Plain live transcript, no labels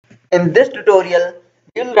In this tutorial,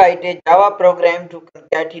 we'll write a Java program to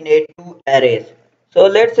concatenate two arrays. So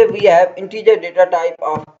let's say we have integer data type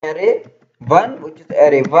of array 1, which is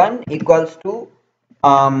array 1 equals to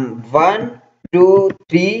 1, 2,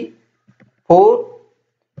 3, 4,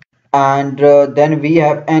 and then we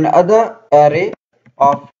have another array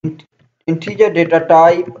of integer data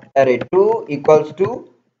type array 2 equals to,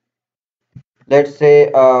 let's say,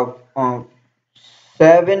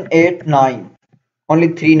 7, 8, 9. Only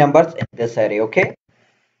three numbers in this array. Okay,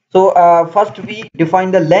 so first we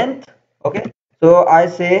define the length. Okay, so I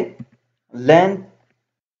say length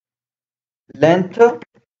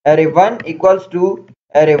array 1 equals to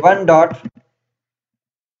array 1 dot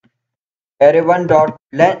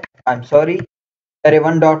length, I'm sorry, array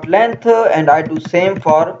 1 dot length, and I do same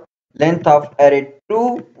for length of array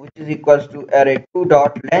 2, which is equals to array 2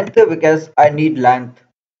 dot length, because I need length.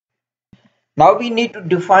 Now we need to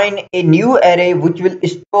define a new array which will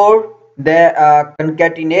store the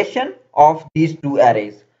concatenation of these two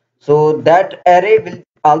arrays. So that array will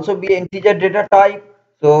also be integer data type.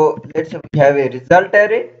 So let's say we have a result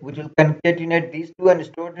array which will concatenate these two and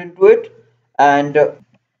store it into it, and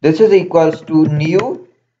this is equals to new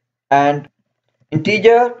and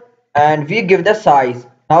integer, and we give the size.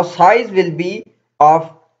 Now size will be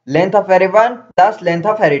of length of array 1 plus length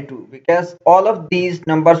of array 2, because all of these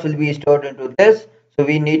numbers will be stored into this. So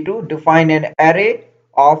we need to define an array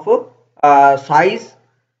of size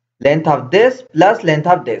length of this plus length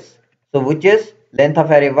of this, so which is length of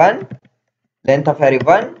array 1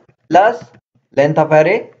 plus length of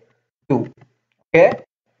array 2. Okay,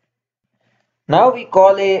 now we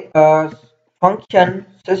call a function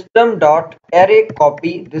system dot array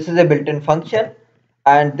copy. This is a built-in function,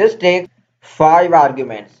 and this takes 5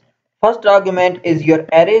 arguments. First argument is your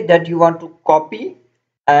array that you want to copy,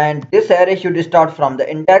 and this array should start from the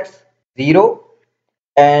index 0,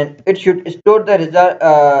 and it should store the result,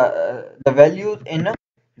 the values in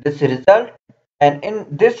this result, and in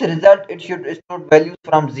this result it should store values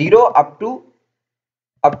from 0 up to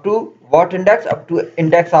what index? Up to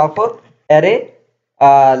index of array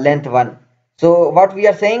length 1. So what we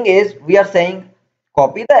are saying is, we are saying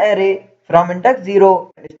copy the array from index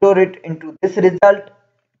 0 and store it into this result,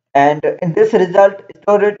 and in this result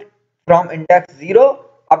store it from index 0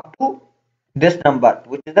 up to this number,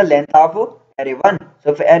 which is the length of array 1.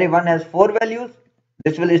 So if array 1 has 4 values,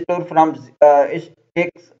 this will store from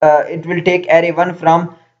it will take array 1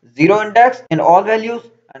 from 0 index in all values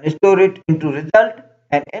and store it into result,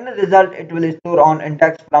 and in the result it will store on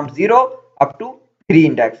index from 0 up to 3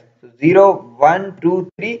 index. So 0, 1, 2,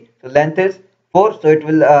 3, so length is 4, so it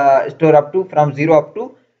will store up to from 0 up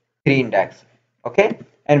to 3 index. Okay,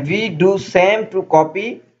 and we do same to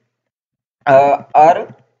copy our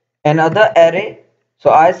another array.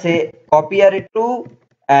 So I say copy array 2,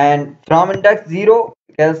 and from index 0,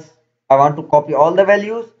 because I want to copy all the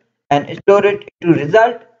values, and store it to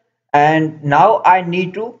result, and now I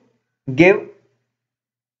need to give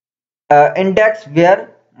index where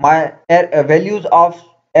my values of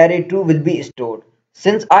array 2 will be stored.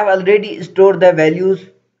 Since I've already stored the values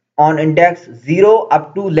on index 0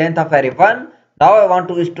 up to length of array 1, now I want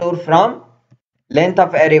to store from length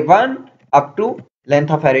of array 1 up to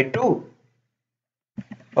length of array 2.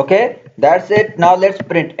 Okay, that's it. Now let's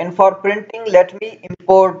print, and for printing let me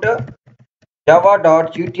import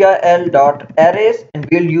java.util.arrays, and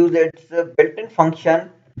we'll use its built-in function,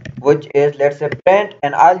 which is, let's say, print,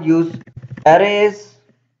 and I'll use arrays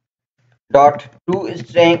dot to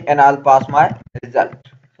string, and I'll pass my result.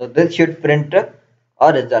 So this should print a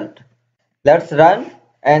result. Let's run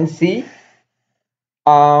and see.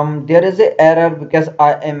 There is an error because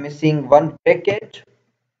I am missing one bracket.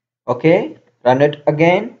 Okay, run it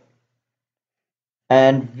again,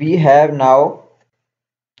 and we have now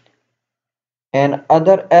an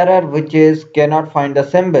other error, which is cannot find the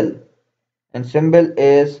symbol, and symbol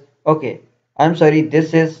is, okay, I'm sorry,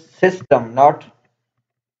 this is system, not,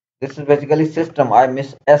 this is basically system. I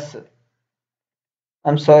miss S,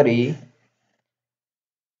 I'm sorry.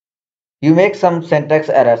 You make some syntax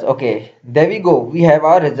errors. Okay, there we go. We have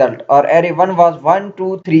our result. Our array 1 was 1,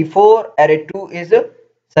 2, 3, 4. Array 2 is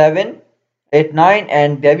 7, 8, 9,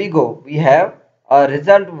 and there we go. We have a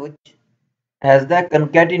result which has the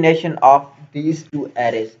concatenation of these two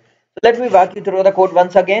arrays. So let me walk you through the code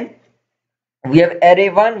once again. We have array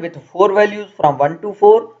 1 with 4 values from 1 to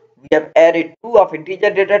 4. We have array 2 of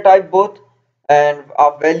integer data type both, and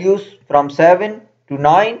of values from 7 to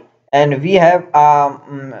 9, and we have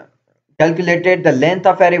calculated the length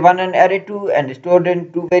of array 1 and array 2 and stored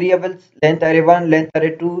in two variables, length array 1, length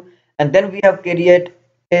array 2, and then we have created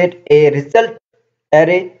a result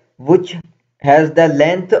array which has the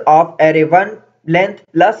length of array 1 length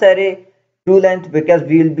plus array 2 length, because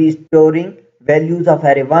we will be storing values of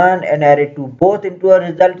array 1 and array 2 both into a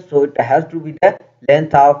result, so it has to be the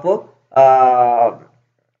length of uh,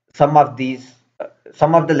 sum of these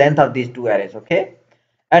sum of the length of these two arrays. Okay,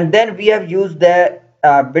 and then we have used the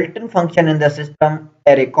built-in function in the system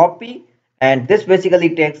array copy, and this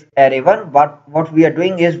basically takes array 1. What we are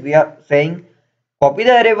doing is we are saying copy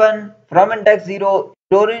the array 1 from index 0,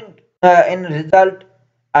 store it in result,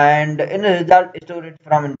 and in a result store it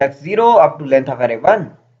from index 0 up to length of array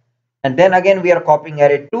 1, and then again we are copying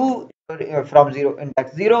array 2 from 0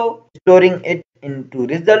 index 0, storing it into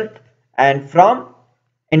result, and from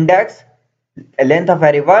index length of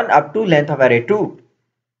array 1 up to length of array 2.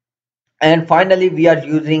 And finally we are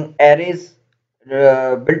using arrays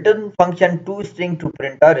built-in function toString to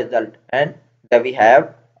print a result, and then we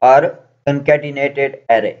have our concatenated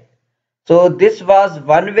array. So this was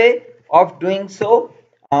one way of doing so.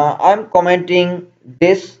 I'm commenting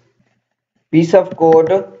this piece of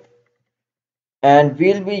code, and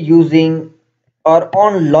we'll be using our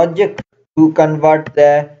own logic to convert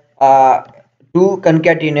the to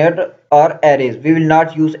concatenate our arrays. We will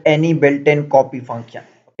not use any built-in copy function.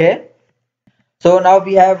 Okay, so now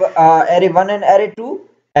we have array 1 and array 2,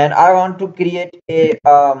 and I want to create a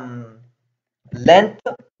length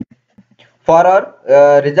for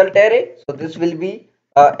our result array. So this will be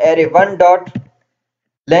array 1 dot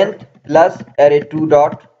length plus array 2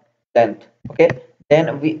 dot length. Okay,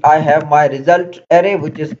 then I have my result array,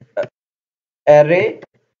 which is array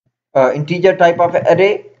integer type of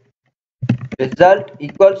array, result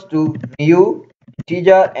equals to new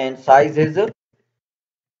integer, and size is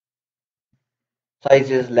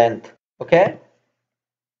length. Okay,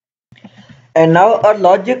 and now our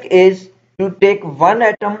logic is to take one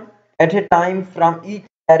atom at a time from each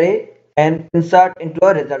array and insert into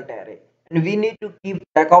a result array, and we need to keep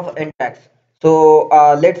track of index. So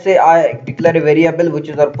let's say I declare a variable which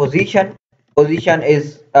is our position. Position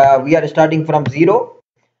is we are starting from 0,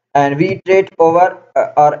 and we iterate over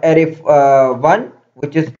our array 1,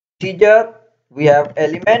 which is integer. We have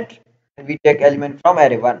element, and we take element from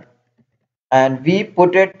array 1, and we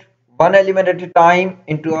put it one element at a time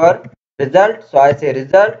into our result. So I say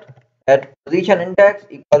result at position index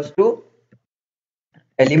equals to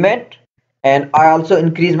element, and I also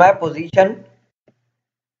increase my position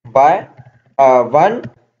by 1.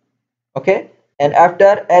 Okay, and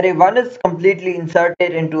after array 1 is completely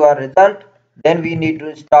inserted into our result, then we need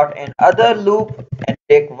to start another loop and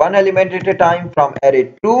take one element at a time from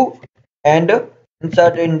array 2 and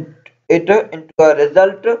insert it into a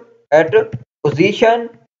result at position,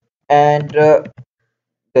 and there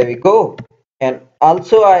we go, and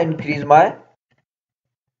also I increase my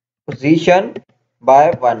position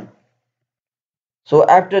by 1. So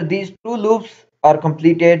after these two loops are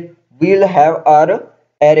completed, we'll have our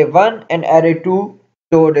array 1 and array 2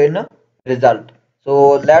 stored in result.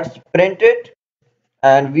 So let's print it,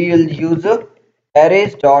 and we will use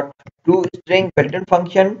arrays dot toString built-in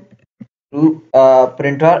function to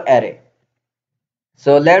print our array.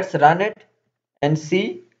 So let's run it and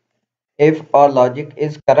see if our logic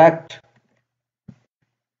is correct.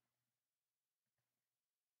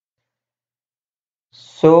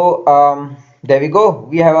 So there we go.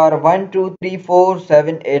 We have our 1, 2, 3, 4,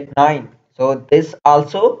 7, 8, 9. So this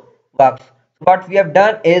also works. What we have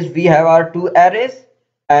done is we have our two arrays,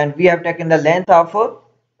 and we have taken the length of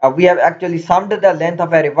we have actually summed the length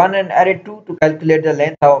of array 1 and array 2 to calculate the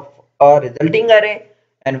length of a resulting array,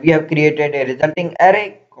 and we have created a resulting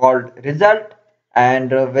array called result,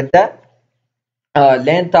 and with the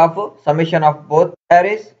length of summation of both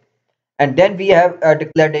arrays, and then we have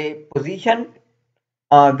declared a position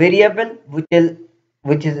variable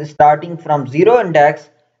which is starting from 0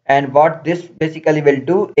 index. And what this basically will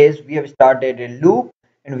do is we have started a loop,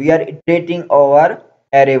 and we are iterating over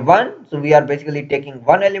array 1. So we are basically taking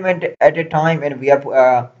one element at a time, and we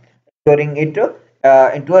are storing it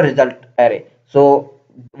into a result array. So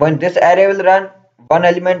when this array will run, one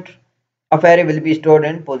element of array will be stored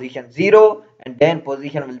in position 0, and then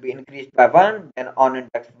position will be increased by 1, then on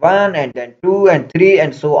index 1, and then 2 and 3,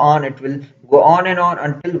 and so on. It will go on and on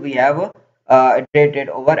until we have iterated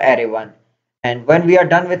over array 1. And when we are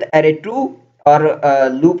done with array 2, our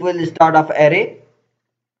loop will start of array.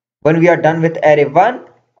 When we are done with array 1,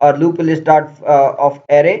 our loop will start of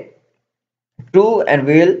array 2, and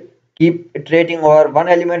we will keep iterating over one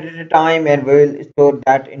element at a time, and we will store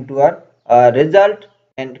that into our result.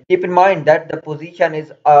 And keep in mind that the position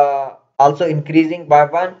is also increasing by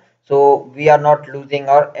 1, so we are not losing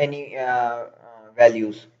our any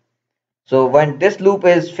values. So when this loop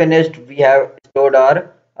is finished, we have stored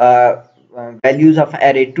our values of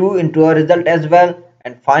array 2 into a result as well.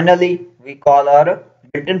 And finally, we call our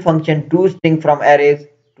built-in function toString from arrays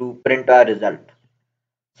to print our result.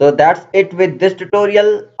 So that's it with this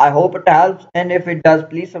tutorial. I hope it helps, and if it does,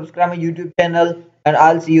 please subscribe my YouTube channel, and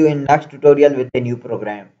I'll see you in next tutorial with a new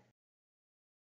program.